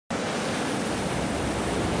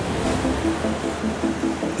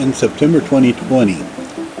In September 2020,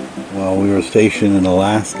 while we were stationed in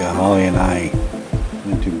Alaska, Holly and I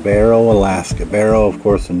went to Barrow, Alaska. Barrow, of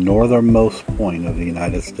course, the northernmost point of the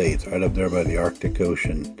United States, right up there by the Arctic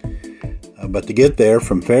Ocean. But to get there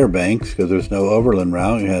from Fairbanks, because there's no overland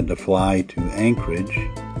route, you had to fly to Anchorage.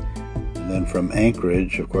 And then from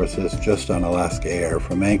Anchorage, of course, it's just on Alaska Air.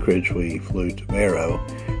 From Anchorage, we flew to Barrow.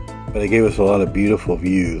 But it gave us a lot of beautiful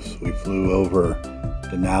views. We flew over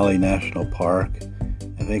Denali National Park.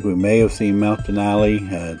 I think we may have seen Mount Denali.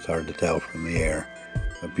 It's hard to tell from the air.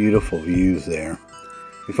 But beautiful views there.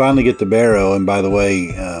 We finally get to Barrow, and by the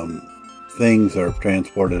way, things are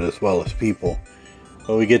transported as well as people.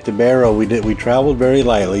 But we get to Barrow, we traveled very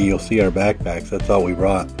lightly. You'll see our backpacks. That's all we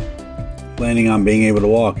brought. Planning on being able to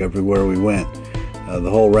walk everywhere we went. The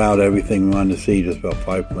whole route, everything we wanted to see, just about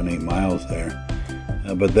 5.8 miles there.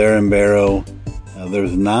 But there in Barrow,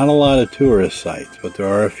 there's not a lot of tourist sites, but there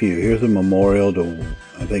are a few. Here's a memorial to,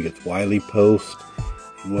 I think it's Wiley Post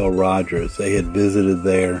and Will Rogers. They had visited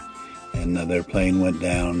there, and their plane went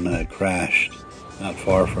down, crashed not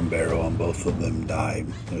far from Barrow, and both of them died.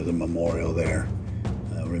 There's a memorial there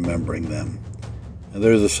remembering them.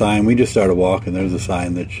 There's a sign. We just started walking. There's a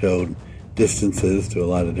sign that showed distances to a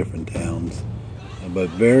lot of different towns, but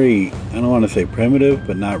very, I don't want to say primitive,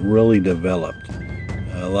 but not really developed.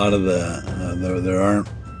 A lot of there aren't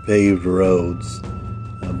paved roads,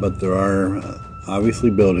 but there are obviously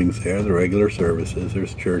buildings there, the regular services,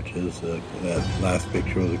 there's churches, that last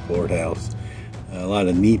picture was a courthouse, a lot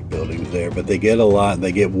of neat buildings there, but they get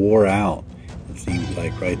wore out, it seems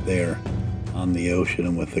like, right there on the ocean,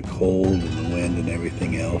 and with the cold and the wind and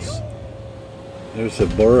everything else. There's the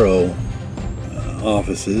Barrow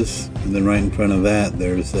offices, and then right in front of that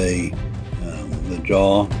there's the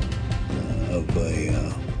jaw of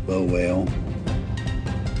a bow whale.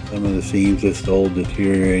 Some of the scenes, just old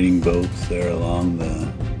deteriorating boats there along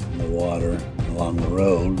the water, along the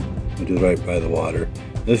road, which is right by the water.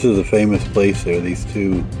 This is a famous place there, these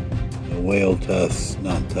two whale tusks,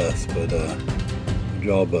 not tusks, but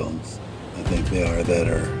jawbones, I think they are, that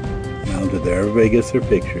are mounted there. Everybody gets their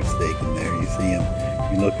pictures taken there. You see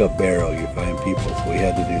them, you look up Barrow, you find people, so we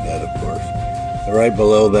had to do that, of course. But right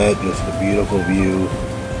below that, just a beautiful view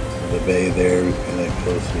of the bay there, kind of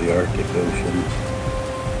close to the Arctic Ocean.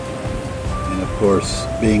 And of course,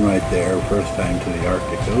 being right there, first time to the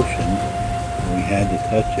Arctic Ocean, we had to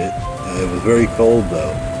touch it. It was very cold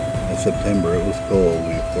though. In September it was cold.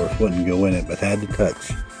 We of course wouldn't go in it, but had to touch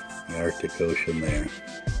the Arctic Ocean there.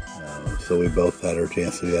 So we both had our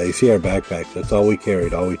chance to do that. You see our backpacks, that's all we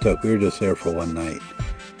carried, all we took. We were just there for one night.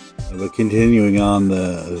 But continuing on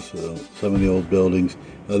some of the old buildings,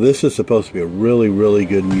 this is supposed to be a really, really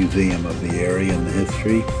good museum of the area and the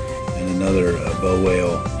history, and another bow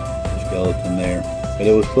whale skeleton there, but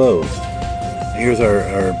it was closed. Here's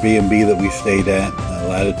our B&B that we stayed at,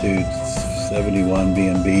 Latitude 71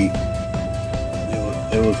 B&B.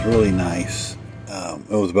 It was really nice.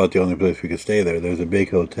 It was about the only place we could stay there. There's a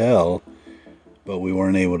big hotel, but we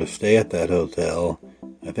weren't able to stay at that hotel.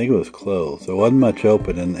 I think it was closed. There wasn't much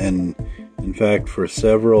open, and in fact, for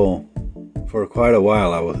quite a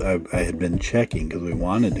while, I had been checking, because we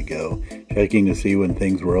wanted to go, checking to see when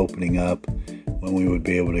things were opening up, when we would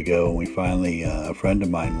be able to go. And we finally, a friend of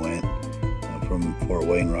mine went from Fort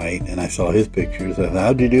Wainwright, and I saw his pictures. I thought,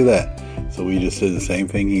 how'd you do that? So we just did the same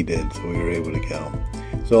thing he did, so we were able to go.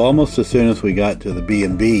 So almost as soon as we got to the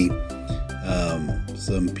B&B,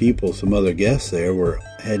 some other guests there were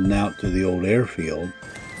heading out to the old airfield,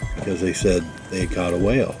 because they said they had caught a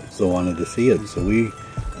whale, so wanted to see it. So we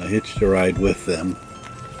hitched a ride with them,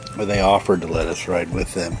 or they offered to let us ride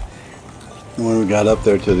with them. And when we got up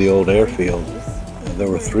there to the old airfield, there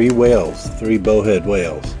were three bowhead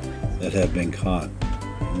whales that had been caught,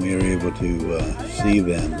 and we were able to see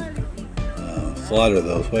them slaughter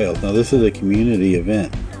those whales. Now this is a community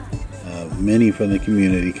event. Many from the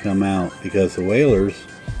community come out, because the whalers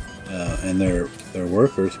and their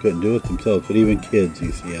workers couldn't do it themselves, but even kids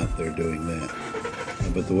you see out there doing that.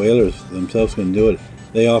 But the whalers themselves couldn't do it.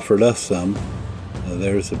 They offered us some.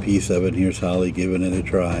 There's a piece of it. Here's Holly giving it a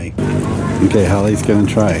try. Okay, Holly's gonna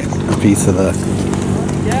try it. A piece of the...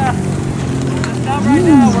 Yeah. Just not right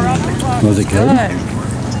now. We're off the clock. Was it good?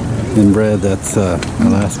 And bread, that's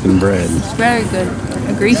Alaskan bread. It's very good.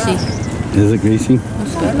 Greasy. Is it greasy?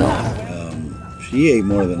 It's good though. She ate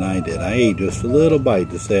more than I did. I ate just a little bite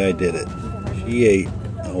to say I did it. She ate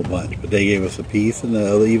a whole bunch, but they gave us a piece, and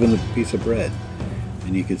even a piece of bread.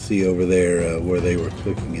 And you could see over there where they were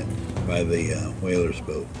cooking it by the whaler's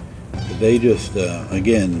boat. But they just,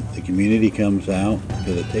 again, the community comes out,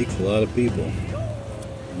 because it takes a lot of people.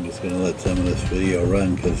 I'm just going to let some of this video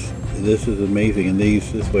run because this is amazing. And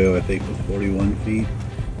this whale I think was 41 feet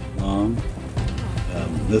long.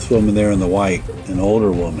 This woman there in the white, an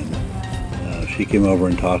older woman, she came over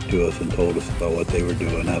and talked to us and told us about what they were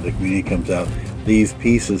doing, how the community comes out. These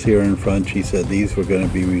pieces here in front, she said these were going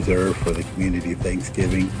to be reserved for the community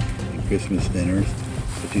Thanksgiving and Christmas dinners.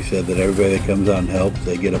 But she said that everybody that comes out and helps,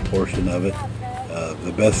 they get a portion of it.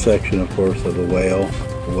 The best section, of course, of the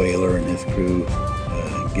whaler and his crew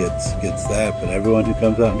gets that, but everyone who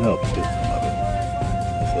comes out and helps gets some of it.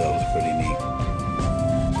 So that was pretty neat.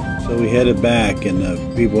 So we headed back,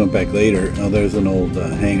 and people went back later. Oh, there's an old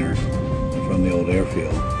hangar from the old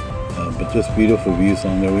airfield. But just beautiful views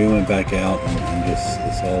on there. We went back out and just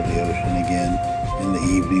saw the ocean again in the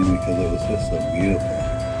evening because it was just so beautiful.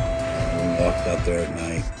 We walked out there at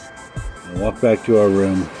night. And walked back to our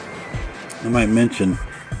room. I might mention,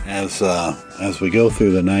 as we go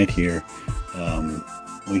through the night here,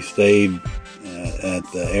 we stayed at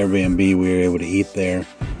the Airbnb. We were able to eat there.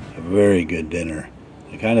 A very good dinner.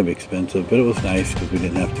 Kind of expensive, but it was nice because we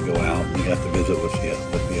didn't have to go out. We got to visit with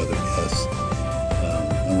the other guests.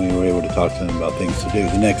 And we were able to talk to them about things to do.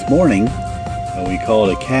 The next morning, we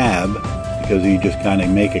called a cab because you just kind of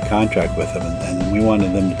make a contract with them, and we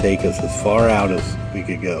wanted them to take us as far out as we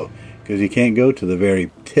could go because you can't go to the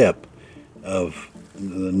very tip of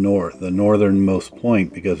the northernmost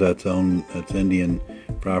point because that's Indian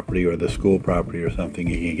property or the school property or something.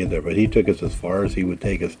 You can get there, but he took us as far as he would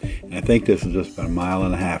take us, and I think this is just about 1.5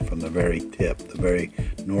 miles from the very tip, the very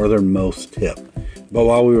northernmost tip. But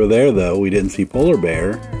while we were there, though, we didn't see polar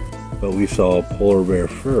bear, but we saw polar bear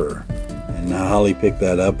fur, and Holly picked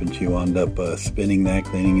that up, and she wound up spinning that,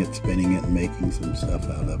 cleaning it, spinning it, and making some stuff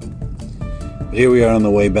out of it. But here we are on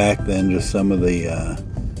the way back. Then just some of the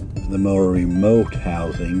more remote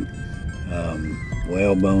housing,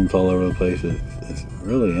 whale bones all over the place. It's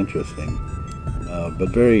really interesting, but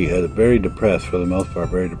very depressed for the most part.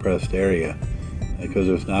 Very depressed area because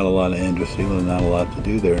there's not a lot of industry and not a lot to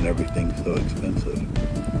do there, and everything's so expensive.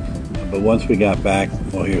 But once we got back,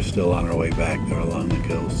 well, here's still on our way back there along the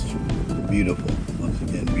coast. Beautiful, once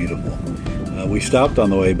again, beautiful. We stopped on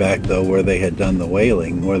the way back though where they had done the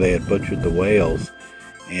whaling, where they had butchered the whales.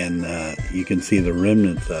 And you can see the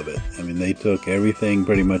remnants of it. I mean, they took everything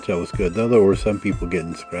pretty much that was good. Though there were some people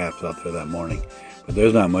getting scraps out there that morning. But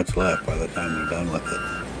there's not much left by the time they're done with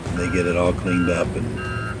it. They get it all cleaned up, and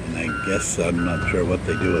I guess I'm not sure what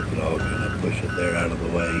they do with it all. Kind of push it there out of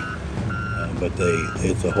the way. But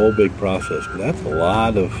it's a whole big process. But that's a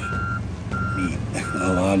lot of meat,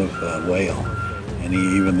 a lot of whale, and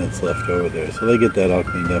even that's left over there. So they get that all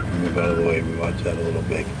cleaned up and move out of the way. We watched that a little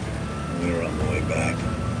bit when we were on the way back.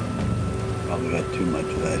 Probably got too much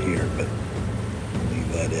of that here, but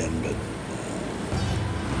leave that in. But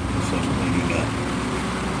some cleaning up,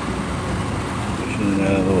 pushing it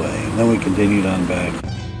out of the way, and then we continued on back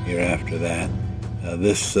here after that. There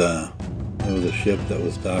was a ship that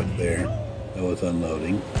was docked there that was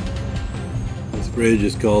unloading. This bridge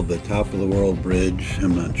is called the Top of the World Bridge.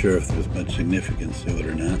 I'm not sure if there's much significance to it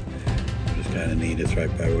or not. It's just kind of neat. It's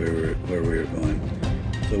right by where we were going.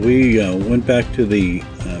 So we went back to the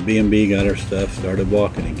B&B, got our stuff, started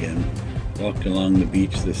walking again. Walked along the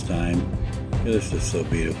beach this time. It's just so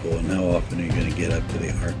beautiful, and how often are you going to get up to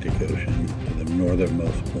the Arctic Ocean, to the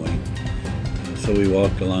northernmost point? So we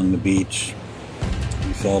walked along the beach.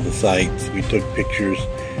 We saw the sights. We took pictures,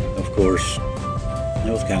 of course. It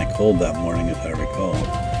was kind of cold that morning, if I recall.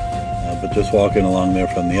 But just walking along there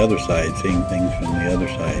from the other side, seeing things from the other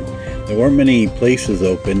side. There weren't many places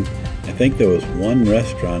open. I think there was one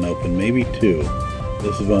restaurant open, maybe two.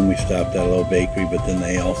 This is when we stopped at a little bakery, but then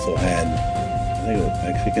they also had, I think it was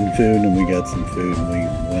Mexican food, and we got some food, and we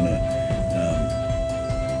went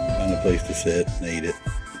found a place to sit and ate it.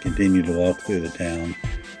 Continued to walk through the town,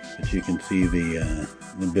 but you can see the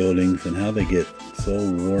buildings and how they get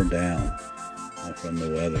so wore down from the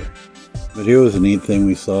weather. But here was a neat thing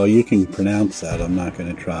we saw. You can pronounce that, I'm not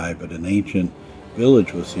going to try, but an ancient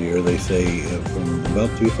village was here. They say from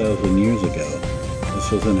about 2,000 years ago. This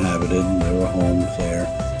was inhabited, and there were homes there.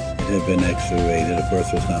 It had been excavated. Of course,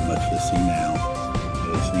 there's not much to see now.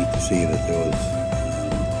 But it's neat to see that there was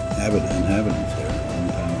inhabitants there a long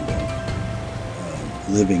time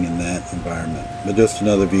ago, living in that environment. But just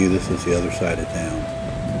another view. This is the other side of town.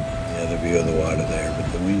 The other view of the water there.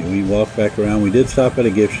 But then we walked back around. We did stop at a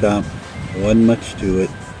gift shop. There wasn't much to it.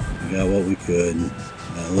 We got what we could,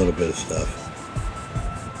 a little bit of stuff.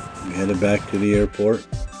 We headed back to the airport,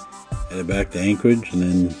 headed back to Anchorage, and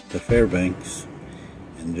then to Fairbanks,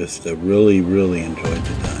 and just really enjoyed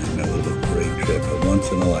the time. It was a great trip, a once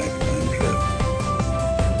in a lifetime.